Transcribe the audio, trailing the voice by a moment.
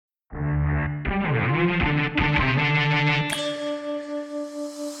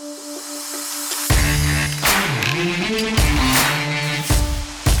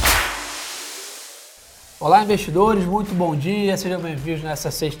Olá, investidores, muito bom dia, sejam bem-vindos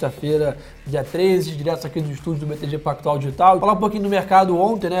nessa sexta-feira, dia 13, direto aqui do estúdio do BTG Pactual Digital. Falar um pouquinho do mercado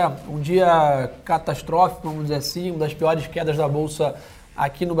ontem, né? Um dia catastrófico, vamos dizer assim, uma das piores quedas da Bolsa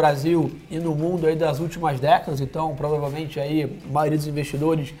aqui no Brasil e no mundo aí das últimas décadas, então provavelmente aí a maioria dos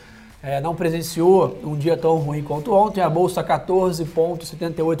investidores não presenciou um dia tão ruim quanto ontem. A Bolsa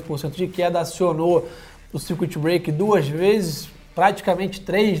 14,78% de queda, acionou o circuit break duas vezes, praticamente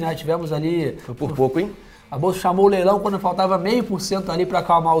três, né? Tivemos ali... Foi por pouco, hein? A Bolsa chamou o leilão quando faltava 0,5% ali para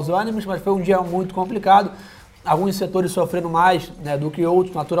acalmar os ânimos, mas foi um dia muito complicado. Alguns setores sofrendo mais, né, do que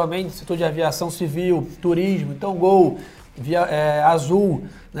outros, naturalmente. Setor de aviação civil, turismo, então Gol, Azul,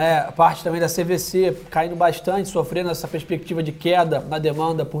 né, parte também da CVC caindo bastante, sofrendo essa perspectiva de queda na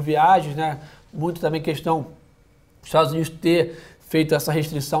demanda por viagens, né? Muito também questão dos Estados Unidos ter feito essa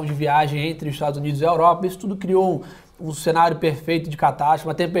restrição de viagem entre os Estados Unidos e a Europa. Isso tudo criou um cenário perfeito de catástrofe,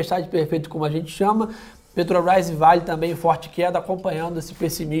 uma tempestade perfeita, como a gente chama. Petrobras e Vale também forte queda, acompanhando esse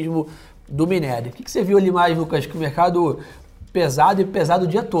pessimismo do minério. O que você viu ali mais, Lucas? Que o mercado pesado o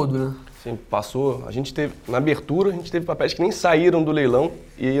dia todo, né? Sim, passou. A gente teve, na abertura, a gente teve papéis que nem saíram do leilão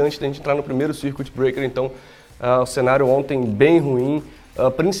e antes da gente entrar no primeiro circuit breaker, então o cenário ontem bem ruim,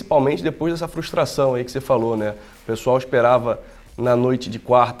 principalmente depois dessa frustração aí que você falou, né? O pessoal esperava na noite de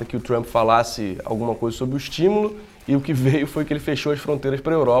quarta que o Trump falasse alguma coisa sobre o estímulo e o que veio foi que ele fechou as fronteiras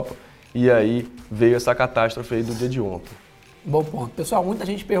para a Europa. E aí veio essa catástrofe aí do dia de ontem. Bom ponto. Pessoal, muita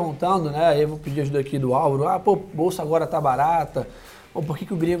gente perguntando, né? Eu vou pedir ajuda aqui do Álvaro. Bolsa agora tá barata. Por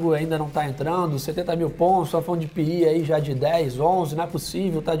que o gringo ainda não tá entrando? 70 mil pontos, só falando de PI aí já de 10, 11, não é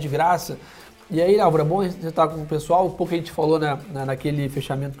possível, tá de graça. E aí, Álvaro, é bom você estar com o pessoal. Um pouco que a gente falou, né, naquele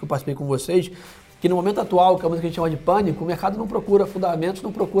fechamento que eu participei com vocês, que no momento atual, que é a música que a gente chama de pânico, o mercado não procura fundamentos,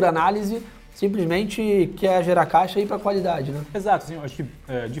 não procura análise, simplesmente quer gerar caixa e ir para qualidade, né? Exato, sim, eu acho que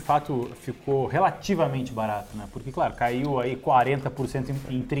de fato ficou relativamente barato, né? Porque, claro, caiu aí 40%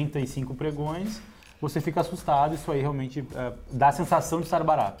 em 35 pregões, você fica assustado, isso aí realmente dá a sensação de estar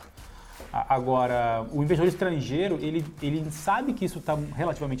barato. Agora, o investidor estrangeiro, ele sabe que isso está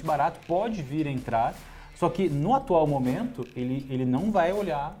relativamente barato, pode vir a entrar, só que no atual momento ele não vai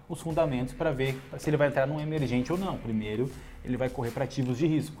olhar os fundamentos para ver se ele vai entrar num emergente ou não. Primeiro, ele vai correr para ativos de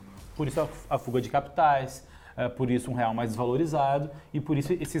risco. Por isso a fuga de capitais, por isso um real mais desvalorizado e por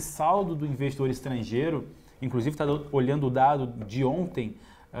isso esse saldo do investidor estrangeiro, inclusive está olhando o dado de ontem,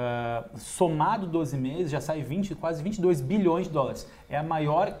 somado 12 meses já sai quase 22 bilhões de dólares. É a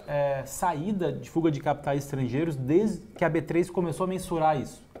maior saída de fuga de capitais estrangeiros desde que a B3 começou a mensurar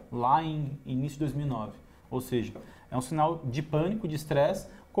isso, lá em início de 2009. Ou seja, é um sinal de pânico, de estresse,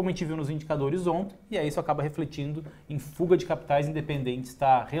 como a gente viu nos indicadores ontem, e aí isso acaba refletindo em fuga de capitais independentes,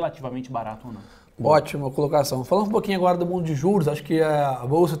 está relativamente barato ou não. Ótima colocação. Falando um pouquinho agora do mundo de juros, acho que a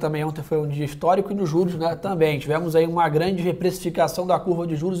Bolsa também ontem foi um dia histórico e nos juros, né, também. Tivemos aí uma grande reprecificação da curva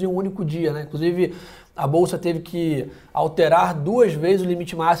de juros em um único dia, né? Inclusive, a Bolsa teve que alterar duas vezes o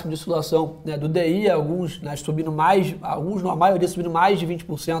limite máximo de oscilação, né, do DI, alguns, né, subindo mais, alguns, a maioria subindo mais de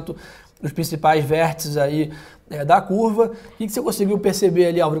 20%, os principais vértices aí da curva. O que você conseguiu perceber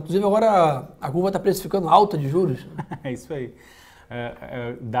ali, Álvaro? Inclusive agora a curva está precificando alta de juros. É isso aí.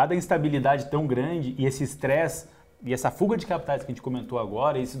 Dada a instabilidade tão grande e esse estresse e essa fuga de capitais que a gente comentou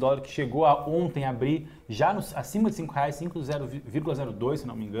agora, esse dólar que chegou a ontem abrir já acima de R$ 5,00, 5,02, se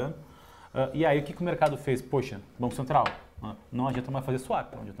não me engano. E aí o que o mercado fez? Poxa, Banco Central, não adianta mais fazer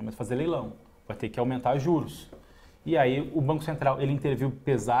swap, não adianta mais fazer leilão, vai ter que aumentar juros. E aí o Banco Central, ele interviu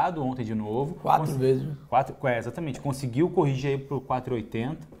pesado ontem de novo. Quatro vezes. Exatamente. Conseguiu corrigir para o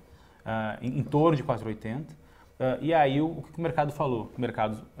 4,80, em torno de 4,80. E aí o que o mercado falou? O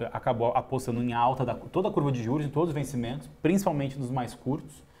mercado acabou apostando em alta toda a curva de juros, em todos os vencimentos, principalmente nos mais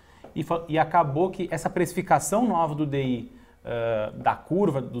curtos. E acabou que essa precificação nova do DI, da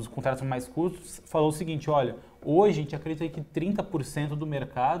curva, dos contratos mais curtos, falou o seguinte, olha, hoje a gente acredita que 30% do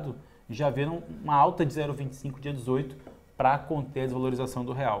mercado já viram uma alta de 0,25 dia 18 para conter a desvalorização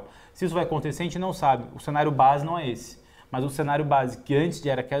do real. Se isso vai acontecer, a gente não sabe. O cenário base não é esse. Mas o cenário base, que antes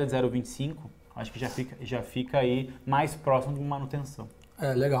era queda de 0,25, acho que já fica aí mais próximo de uma manutenção.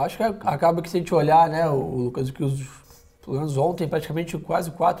 Legal. Acho que acaba que se a gente olhar, né, Lucas, que pelo menos ontem, praticamente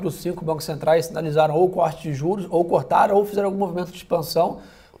quase 4 ou 5 bancos centrais sinalizaram ou corte de juros, ou cortaram, ou fizeram algum movimento de expansão.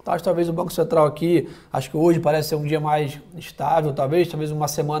 Então, talvez o Banco Central aqui, acho que hoje parece ser um dia mais estável, talvez uma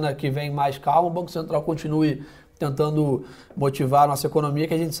semana que vem mais calma, o Banco Central continue tentando motivar a nossa economia,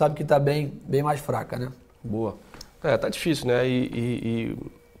 que a gente sabe que está bem mais fraca, né? Boa. Tá difícil, né? E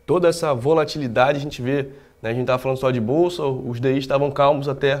toda essa volatilidade a gente vê, né, a gente estava falando só de bolsa, os DIs estavam calmos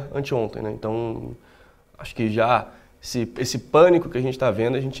até anteontem, né? Então, acho que já esse pânico que a gente está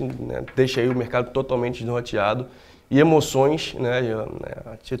vendo, a gente, né, deixa aí o mercado totalmente desnorteado e emoções, né,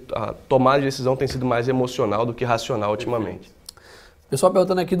 a tomada de decisão tem sido mais emocional do que racional ultimamente. Pessoal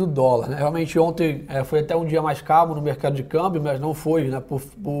perguntando aqui do dólar, né? Realmente ontem foi até um dia mais calmo no mercado de câmbio, mas não foi, né,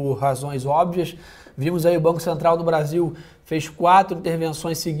 por razões óbvias. Vimos aí o Banco Central do Brasil fez 4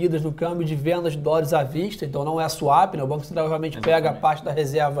 intervenções seguidas no câmbio de vendas de dólares à vista, então não é swap, né? O Banco Central realmente pega a parte da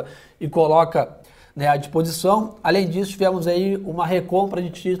reserva e coloca, né, à disposição. Além disso, tivemos aí uma recompra de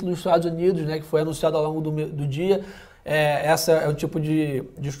títulos dos Estados Unidos, né, que foi anunciada ao longo do dia. Essa é o tipo de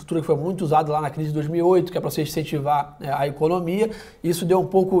estrutura que foi muito usada lá na crise de 2008, que é para você incentivar a economia. Isso deu um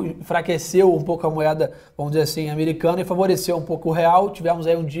pouco, enfraqueceu um pouco a moeda, vamos dizer assim, americana e favoreceu um pouco o real. Tivemos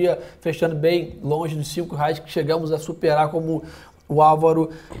aí um dia fechando bem longe dos R$5, que chegamos a superar, como o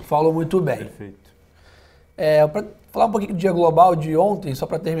Álvaro falou muito bem. Perfeito. Para falar um pouquinho do dia global de ontem, só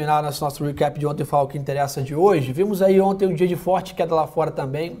para terminar nosso recap de ontem e falar o que interessa de hoje, vimos aí ontem um dia de forte queda lá fora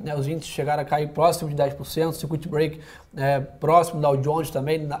também, né? Os índices chegaram a cair próximo de 10%, circuit break próximo da Dow Jones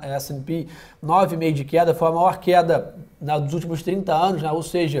também, S&P 9,5% de queda, foi a maior queda dos últimos 30 anos, né? Ou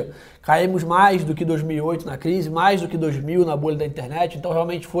seja, caímos mais do que 2008 na crise, mais do que 2000 na bolha da internet, então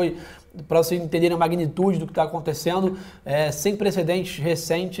realmente foi, para vocês entenderem a magnitude do que está acontecendo, sem precedentes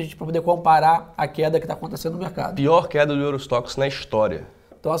recentes para poder comparar a queda que está acontecendo no mercado. Pior queda do Eurostoxx na história.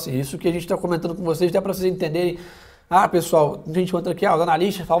 Então, assim, isso que a gente está comentando com vocês, até para vocês entenderem. Pessoal, a gente encontra aqui, os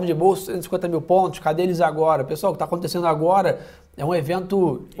analistas falam de bolsa, 150 mil pontos, cadê eles agora? Pessoal, o que está acontecendo agora é um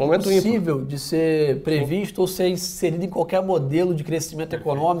evento impossível de ser previsto ou ser inserido em qualquer modelo de crescimento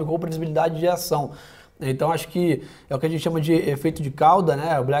econômico ou previsibilidade de ação. Então, acho que é o que a gente chama de efeito de cauda,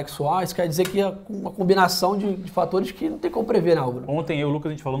 né? O Black Swan, isso quer dizer que é uma combinação de fatores que não tem como prever, né, Álvaro? Ontem eu e o Lucas,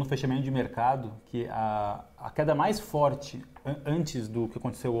 a gente falou no fechamento de mercado que a queda mais forte antes do que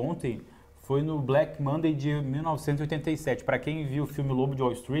aconteceu ontem foi no Black Monday de 1987. Para quem viu o filme Lobo de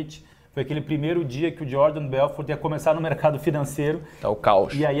Wall Street, foi aquele primeiro dia que o Jordan Belfort ia começar no mercado financeiro. Tá o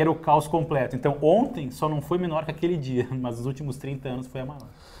caos. E aí era o caos completo. Então, ontem só não foi menor que aquele dia, mas nos últimos 30 anos foi a maior.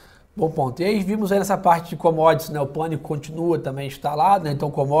 Bom ponto. E aí vimos aí nessa parte de commodities, né? O pânico continua também instalado, né?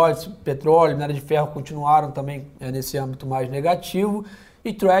 Então commodities, petróleo, minério de ferro continuaram também nesse âmbito mais negativo.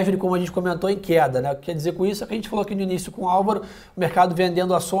 E Treasury, como a gente comentou, em queda, né? O que quer dizer com isso é que a gente falou aqui no início com o Álvaro, o mercado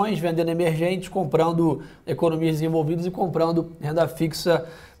vendendo ações, vendendo emergentes, comprando economias desenvolvidas e comprando renda fixa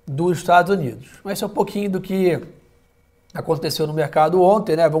dos Estados Unidos. Mas isso é um pouquinho do que aconteceu no mercado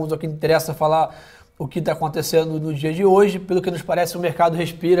ontem, né? Vamos ao que interessa falar o que está acontecendo no dia de hoje. Pelo que nos parece, o mercado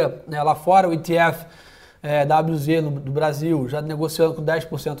respira, né, lá fora, o ETF WZ do Brasil já negociando com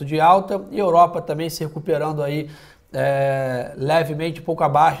 10% de alta e a Europa também se recuperando aí levemente, pouco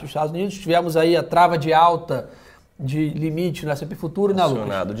abaixo dos Estados Unidos. Tivemos aí a trava de alta de limite no S&P Futuro, né, Lucas?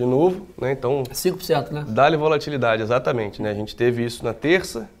 Acionado de novo, né? Então 5%, né? Dá-lhe volatilidade, exatamente, né? A gente teve isso na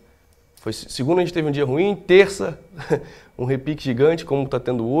terça, segunda a gente teve um dia ruim, terça um repique gigante como está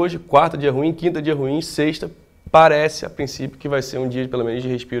tendo hoje, quarta dia ruim, quinta dia ruim, sexta parece a princípio que vai ser um dia pelo menos de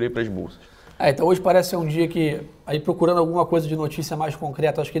respiro aí para as bolsas. Então hoje parece ser um dia que, aí procurando alguma coisa de notícia mais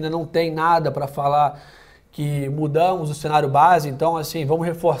concreta, acho que ainda não tem nada para falar que mudamos o cenário base, então assim, vamos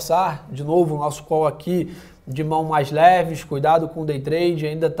reforçar de novo o nosso call aqui de mão mais leves, cuidado com o day trade,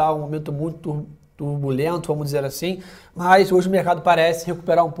 ainda está um momento muito turbulento, vamos dizer assim, mas hoje o mercado parece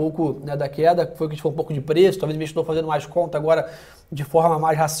recuperar um pouco, né, da queda, foi que a gente falou um pouco de preço, talvez o investidor fazendo mais conta agora de forma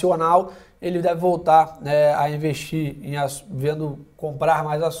mais racional, ele deve voltar, né, a investir vendo comprar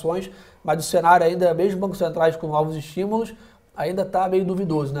mais ações, mas o cenário ainda, mesmo bancos centrais com novos estímulos, ainda está meio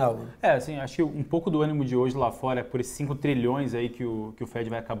duvidoso, né, Álvaro? Assim, acho que um pouco do ânimo de hoje lá fora é por esses 5 trilhões aí que o Fed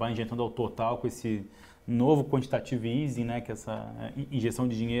vai acabar injetando ao total com esse novo quantitative easing, né, que é essa injeção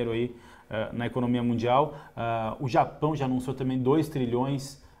de dinheiro aí na economia mundial. O Japão já anunciou também 2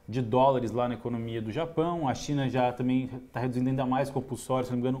 trilhões de dólares lá na economia do Japão. A China já também está reduzindo ainda mais compulsório,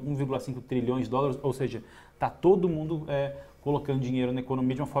 se não me engano, 1,5 trilhões de dólares. Ou seja, está todo mundo colocando dinheiro na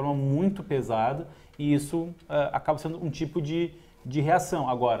economia de uma forma muito pesada e isso acaba sendo um tipo de reação.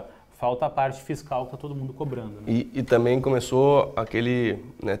 Agora, falta a parte fiscal que está todo mundo cobrando. Né? E também começou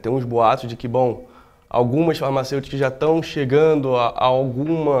né, tem uns boatos de que, algumas farmacêuticas já estão chegando a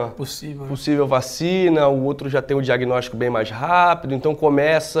alguma possível vacina, o outro já tem o diagnóstico bem mais rápido, então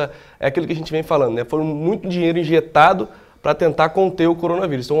começa, é aquilo que a gente vem falando, né? Foi muito dinheiro injetado para tentar conter o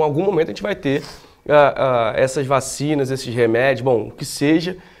coronavírus. Então, em algum momento a gente vai ter essas vacinas, esses remédios, o que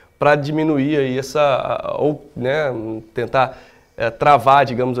seja, para diminuir aí ou né, tentar travar,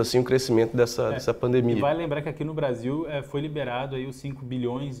 digamos assim, o crescimento dessa pandemia. E vai lembrar que aqui no Brasil foi liberado aí os 5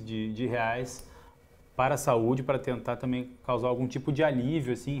 bilhões de reais para a saúde, para tentar também causar algum tipo de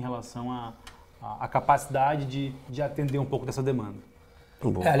alívio assim, em relação à capacidade de atender um pouco dessa demanda.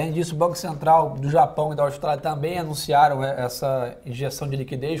 Além disso, o Banco Central do Japão e da Austrália também anunciaram essa injeção de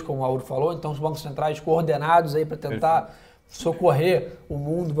liquidez, como o Álvaro falou. Então, os bancos centrais coordenados aí para tentar socorrer o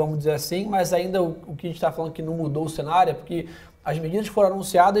mundo, vamos dizer assim. Mas ainda o que a gente está falando que não mudou o cenário é porque as medidas que foram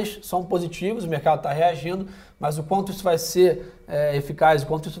anunciadas são positivas, o mercado está reagindo, mas o quanto isso vai ser eficaz, o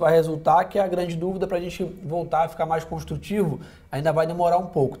quanto isso vai resultar, que é a grande dúvida para a gente voltar a ficar mais construtivo, ainda vai demorar um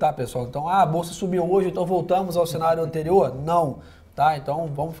pouco, tá, pessoal? Então, a bolsa subiu hoje, então voltamos ao cenário anterior? Não. Tá? Então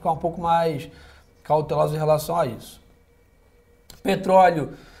vamos ficar um pouco mais cautelosos em relação a isso. Petróleo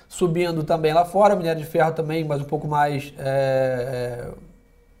subindo também lá fora, minério de ferro também, mas um pouco mais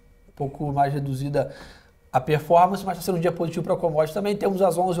reduzida a performance, mas está sendo um dia positivo para a commodity também. Temos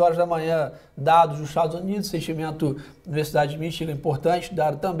às 11 horas da manhã dados dos Estados Unidos, sentimento da Universidade de Michigan, importante,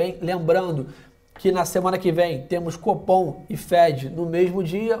 dado também. Lembrando que na semana que vem temos Copom e Fed no mesmo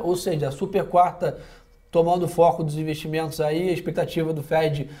dia, ou seja, a super quarta tomando foco dos investimentos aí, a expectativa do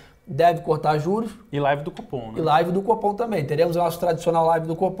Fed deve cortar juros. E live do Copom, né? E live do Copom também. Teremos a nossa tradicional live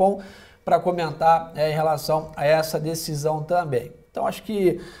do Copom para comentar em relação a essa decisão também. Então, acho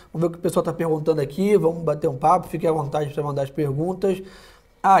que vamos ver o que o pessoal está perguntando aqui, vamos bater um papo, fiquem à vontade para mandar as perguntas.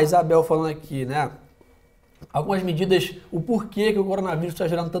 A Isabel falando aqui, né? Algumas medidas, o porquê que o coronavírus está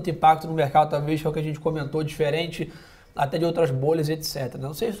gerando tanto impacto no mercado, talvez, que é o que a gente comentou, diferente até de outras bolhas, etc.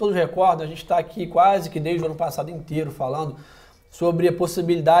 Não sei se todos recordam, a gente está aqui quase que desde o ano passado inteiro falando sobre a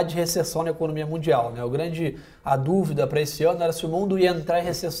possibilidade de recessão na economia mundial. Né? A dúvida para esse ano era se o mundo ia entrar em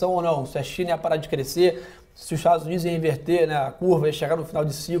recessão ou não, se a China ia parar de crescer, se os Estados Unidos ia inverter, né, a curva, ia chegar no final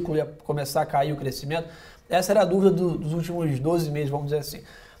de ciclo, ia começar a cair o crescimento. Essa era a dúvida dos últimos 12 meses, vamos dizer assim.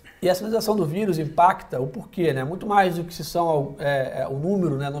 E a sinalização do vírus impacta o porquê, né? Muito mais do que se são o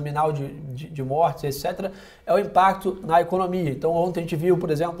número, né, nominal de mortes, etc., é o impacto na economia. Então, ontem a gente viu,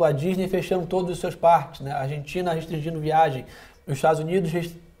 por exemplo, a Disney fechando todos os seus parques, né? A Argentina restringindo viagem, os Estados Unidos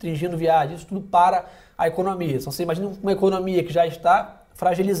restringindo viagem, isso tudo para a economia. Então, você imagina uma economia que já está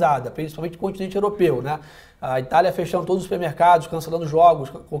fragilizada, principalmente o continente europeu, né? A Itália fechando todos os supermercados, cancelando jogos,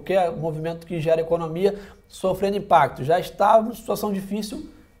 qualquer movimento que gera economia, sofrendo impacto. Já estava em situação difícil,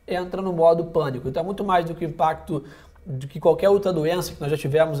 entra no modo pânico. Então é muito mais do que o impacto de que qualquer outra doença que nós já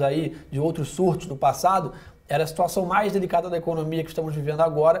tivemos aí, de outros surtos no passado, era a situação mais delicada da economia que estamos vivendo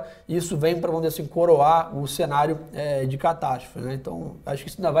agora, e isso vem para, vamos dizer assim, coroar o cenário de catástrofe, né? Então, acho que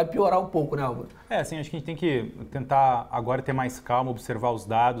isso ainda vai piorar um pouco, né, Álvaro? Assim, acho que a gente tem que tentar agora ter mais calma, observar os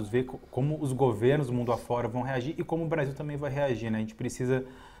dados, ver como os governos do mundo afora vão reagir e como o Brasil também vai reagir, né? A gente precisa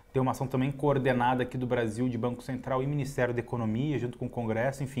ter uma ação também coordenada aqui do Brasil, de Banco Central e Ministério da Economia, junto com o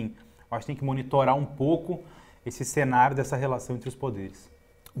Congresso, enfim. Acho que tem que monitorar um pouco esse cenário dessa relação entre os poderes.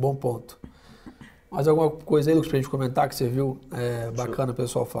 Bom ponto. Mais alguma coisa aí, Lucas, pra gente comentar que você viu bacana o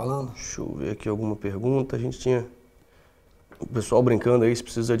pessoal falando? Deixa eu ver aqui alguma pergunta. A gente tinha o pessoal brincando aí se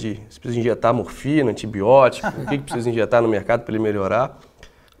precisa injetar morfina, antibiótico, o que precisa injetar no mercado para ele melhorar.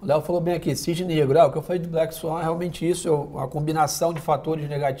 O Léo falou bem aqui, cisne negro. O que eu falei do Black Swan é realmente isso, é uma combinação de fatores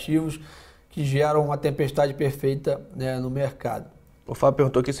negativos que geram uma tempestade perfeita, né, no mercado. O Fábio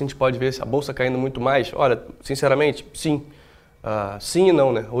perguntou aqui se a gente pode ver se a bolsa caindo muito mais. Olha, sinceramente, sim. Sim e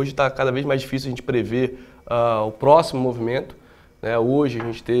não, né? Hoje está cada vez mais difícil a gente prever o próximo movimento. Né? Hoje a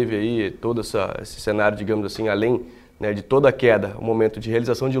gente teve aí todo esse cenário, digamos assim, além, né, de toda a queda, um momento de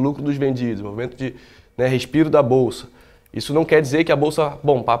realização de lucro dos vendidos, um momento de, né, respiro da bolsa. Isso não quer dizer que a bolsa,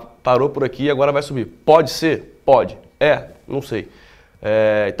 parou por aqui e agora vai subir. Pode ser? Pode. Não sei.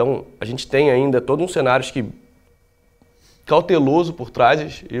 Então, a gente tem ainda todo um cenário que cauteloso por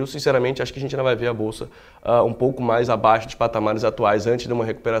trás. Eu, sinceramente, acho que a gente ainda vai ver a bolsa um pouco mais abaixo dos patamares atuais antes de uma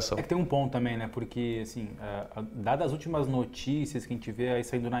recuperação. É que tem um ponto também, né? Porque, assim, dadas as últimas notícias que a gente vê aí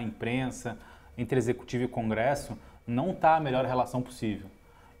saindo na imprensa, entre Executivo e Congresso, não está a melhor relação possível.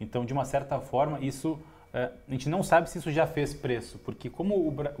 Então, de uma certa forma, isso... a gente não sabe se isso já fez preço, porque como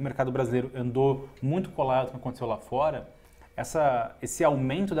o mercado brasileiro andou muito colado com o que aconteceu lá fora, esse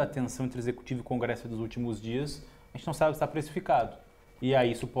aumento da tensão entre Executivo e Congresso dos últimos dias, a gente não sabe se está precificado. E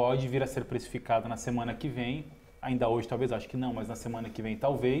aí isso pode vir a ser precificado na semana que vem, ainda hoje talvez, acho que não, mas na semana que vem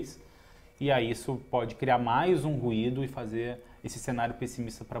talvez, e aí isso pode criar mais um ruído e fazer esse cenário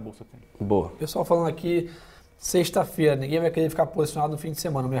pessimista para a Bolsa também. Boa. Pessoal falando aqui, sexta-feira, ninguém vai querer ficar posicionado no fim de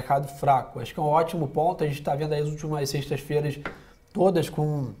semana, o mercado fraco. Acho que é um ótimo ponto, a gente está vendo aí as últimas sextas-feiras todas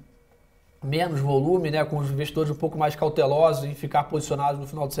com menos volume, né, com os investidores um pouco mais cautelosos em ficar posicionados no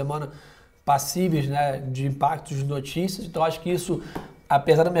final de semana passíveis, né, de impactos de notícias. Então acho que isso,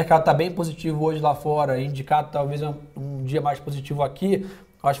 apesar do mercado estar bem positivo hoje lá fora, indicado talvez um dia mais positivo aqui,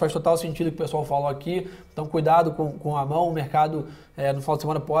 acho que faz total sentido o que o pessoal falou aqui. Então cuidado com a mão, o mercado no final de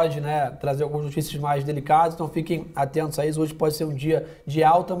semana pode, né, trazer algumas notícias mais delicadas, então fiquem atentos a isso. Hoje pode ser um dia de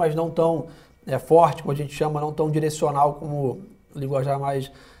alta, mas não tão forte, como a gente chama, não tão direcional como o linguajar mais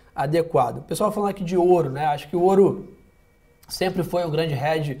adequado. O pessoal falando aqui de ouro, né? Acho que o ouro sempre foi um grande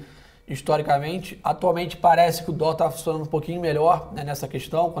hedge historicamente. Atualmente parece que o dólar está funcionando um pouquinho melhor, né, nessa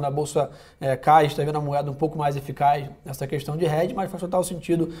questão. Quando a bolsa cai, está vendo a moeda um pouco mais eficaz nessa questão de hedge, mas faz total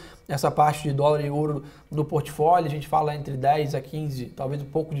sentido essa parte de dólar e ouro no portfólio. A gente fala entre 10 a 15, talvez um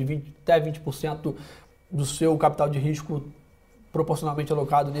pouco de 20, até 20% do seu capital de risco proporcionalmente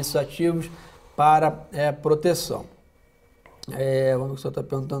alocado nesses ativos para proteção. Vamos ver o que o senhor está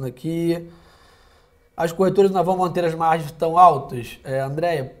perguntando aqui. As corretoras ainda vão manter as margens tão altas?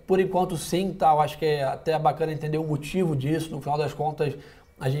 Andréia, por enquanto sim, tá? Eu acho que é até bacana entender o motivo disso. No final das contas,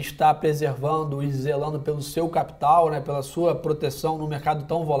 a gente está preservando e zelando pelo seu capital, né? Pela sua proteção no mercado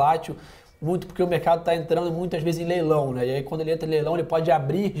tão volátil, muito porque o mercado está entrando muitas vezes em leilão, né? E aí quando ele entra em leilão, ele pode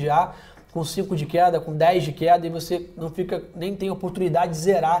abrir já com 5 de queda, com 10 de queda, e você não fica, nem tem oportunidade de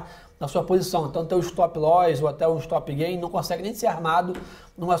zerar na sua posição. Então, até o stop loss ou até o stop gain não consegue nem ser armado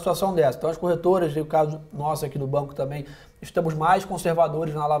numa situação dessa. Então, as corretoras, no caso nosso aqui do banco também, estamos mais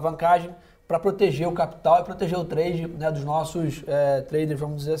conservadores na alavancagem para proteger o capital e proteger o trade, né, dos nossos traders,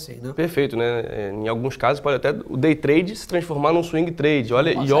 vamos dizer assim, né? Perfeito, né? Em alguns casos pode até o day trade se transformar num swing trade.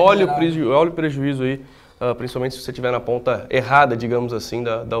 Olha o prejuízo aí, principalmente se você estiver na ponta errada, digamos assim,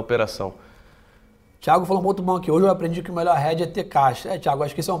 da operação. Thiago falou um ponto bom aqui. Hoje eu aprendi que o melhor hedge é ter caixa. Thiago,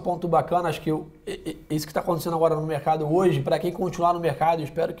 acho que esse é um ponto bacana. Acho que isso que está acontecendo agora no mercado hoje, para quem continuar no mercado, eu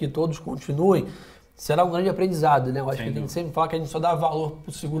espero que todos continuem, será um grande aprendizado, né? Eu acho que a gente sempre fala que a gente só dá valor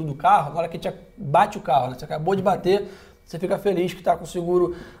para o seguro do carro na hora que a gente bate o carro, né? Você acabou de bater, você fica feliz que está com o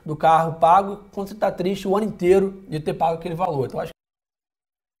seguro do carro pago, quando você está triste o ano inteiro de ter pago aquele valor. Então, acho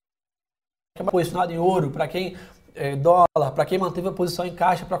que é posicionado em ouro, para quem dólar, para quem manteve a posição em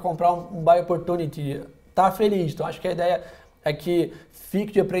caixa para comprar um buy opportunity, tá feliz. Então acho que a ideia é que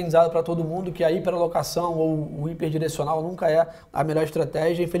fique de aprendizado para todo mundo que a hiperalocação ou o hiperdirecional nunca é a melhor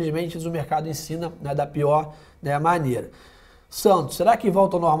estratégia. Infelizmente o mercado ensina, né, da pior, né, maneira. Santos, será que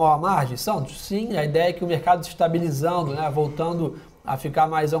volta ao normal a margem? Santos, sim, a ideia é que o mercado se estabilizando, né, voltando a ficar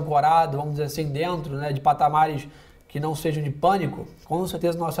mais ancorado, vamos dizer assim, dentro, né, de patamares que não sejam de pânico, com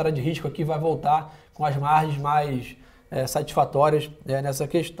certeza nossa área de risco aqui vai voltar com as margens mais satisfatórias, nessa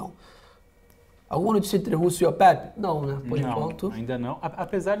questão. Alguma notícia entre Rússia e OPEP? Não, né? Por enquanto. Ainda não.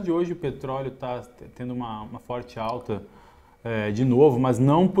 Apesar de hoje o petróleo estar tendo uma forte alta de novo, mas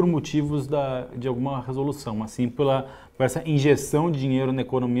não por motivos de alguma resolução, mas sim por essa injeção de dinheiro na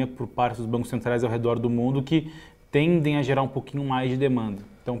economia por parte dos bancos centrais ao redor do mundo que tendem a gerar um pouquinho mais de demanda.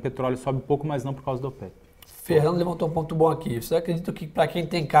 Então o petróleo sobe um pouco, mas não por causa do OPEP. Fernando levantou um ponto bom aqui. Você acredita que para quem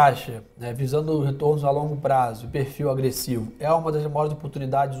tem caixa, né, visando retornos a longo prazo, perfil agressivo, é uma das maiores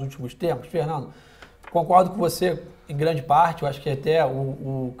oportunidades dos últimos tempos? Fernando, concordo com você em grande parte. Eu acho que até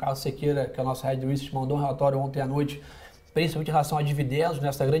o Carlos Sequeira, que é o nosso Head Research, mandou um relatório ontem à noite, principalmente em relação a dividendos,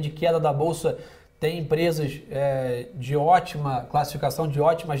 nessa grande queda da Bolsa. Tem empresas de ótima classificação, de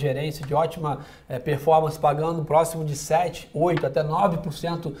ótima gerência, de ótima performance, pagando próximo de 7%, 8%, até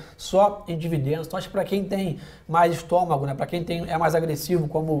 9% só em dividendos. Então, acho que para quem tem mais estômago, né, para quem é mais agressivo,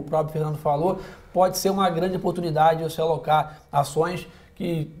 como o próprio Fernando falou, pode ser uma grande oportunidade você alocar ações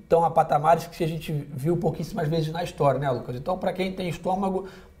que estão a patamares que a gente viu pouquíssimas vezes na história, né, Lucas? Então, para quem tem estômago,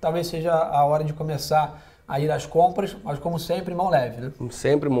 talvez seja a hora de começar a ir às compras, mas como sempre, mão leve, né?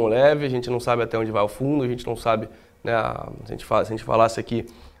 Sempre mão leve, a gente não sabe até onde vai o fundo, a gente não sabe, né, se a gente falasse aqui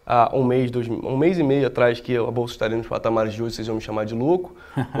há um mês e meio atrás que a Bolsa estaria nos patamares de hoje, vocês iam me chamar de louco,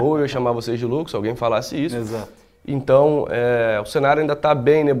 ou eu ia chamar vocês de louco, se alguém falasse isso. Exato. Então, o cenário ainda está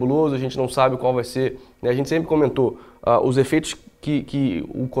bem nebuloso, a gente não sabe qual vai ser, né? A gente sempre comentou os efeitos que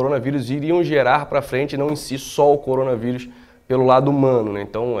o coronavírus iriam gerar para frente, não em si só o coronavírus pelo lado humano, né?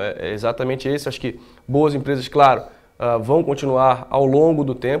 Então, é exatamente esse. Acho que boas empresas, claro, vão continuar ao longo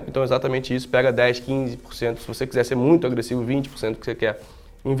do tempo, então exatamente isso, pega 10%, 15%, se você quiser ser muito agressivo, 20% que você quer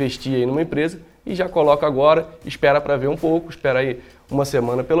investir aí numa empresa e já coloca agora, espera para ver um pouco, espera aí uma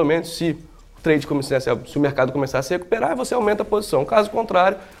semana pelo menos, se o mercado começar a se recuperar, você aumenta a posição. Caso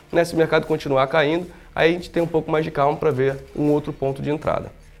contrário, né, se o mercado continuar caindo, aí a gente tem um pouco mais de calma para ver um outro ponto de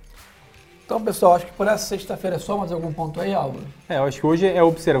entrada. Então, pessoal, acho que por essa sexta-feira é só mais algum ponto aí, Álvaro? Eu acho que hoje é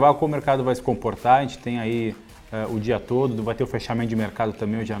observar como o mercado vai se comportar. A gente tem aí o dia todo, vai ter o fechamento de mercado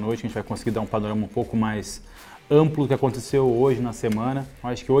também hoje à noite, a gente vai conseguir dar um panorama um pouco mais amplo que aconteceu hoje na semana. Eu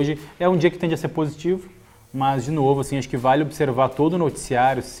acho que hoje é um dia que tende a ser positivo, mas, de novo, assim, acho que vale observar todo o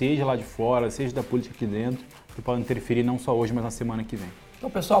noticiário, seja lá de fora, seja da política aqui dentro, que pode interferir não só hoje, mas na semana que vem. Então,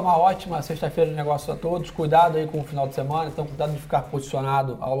 pessoal, uma ótima sexta-feira de negócios a todos. Cuidado aí com o final de semana, então cuidado de ficar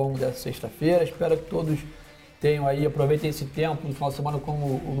posicionado ao longo dessa sexta-feira. Espero que todos tenham aí, aproveitem esse tempo no final de semana, como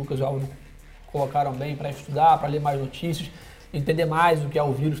o Lucas e o Álvaro colocaram bem, para estudar, para ler mais notícias, entender mais o que é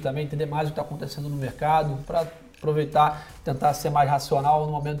o vírus também, entender mais o que está acontecendo no mercado, para aproveitar, tentar ser mais racional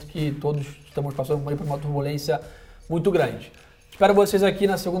no momento que todos estamos passando por uma turbulência muito grande. Espero vocês aqui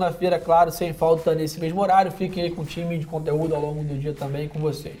na segunda-feira, claro, sem falta nesse mesmo horário. Fiquem aí com o time de conteúdo ao longo do dia também com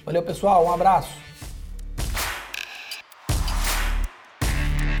vocês. Valeu, pessoal, um abraço!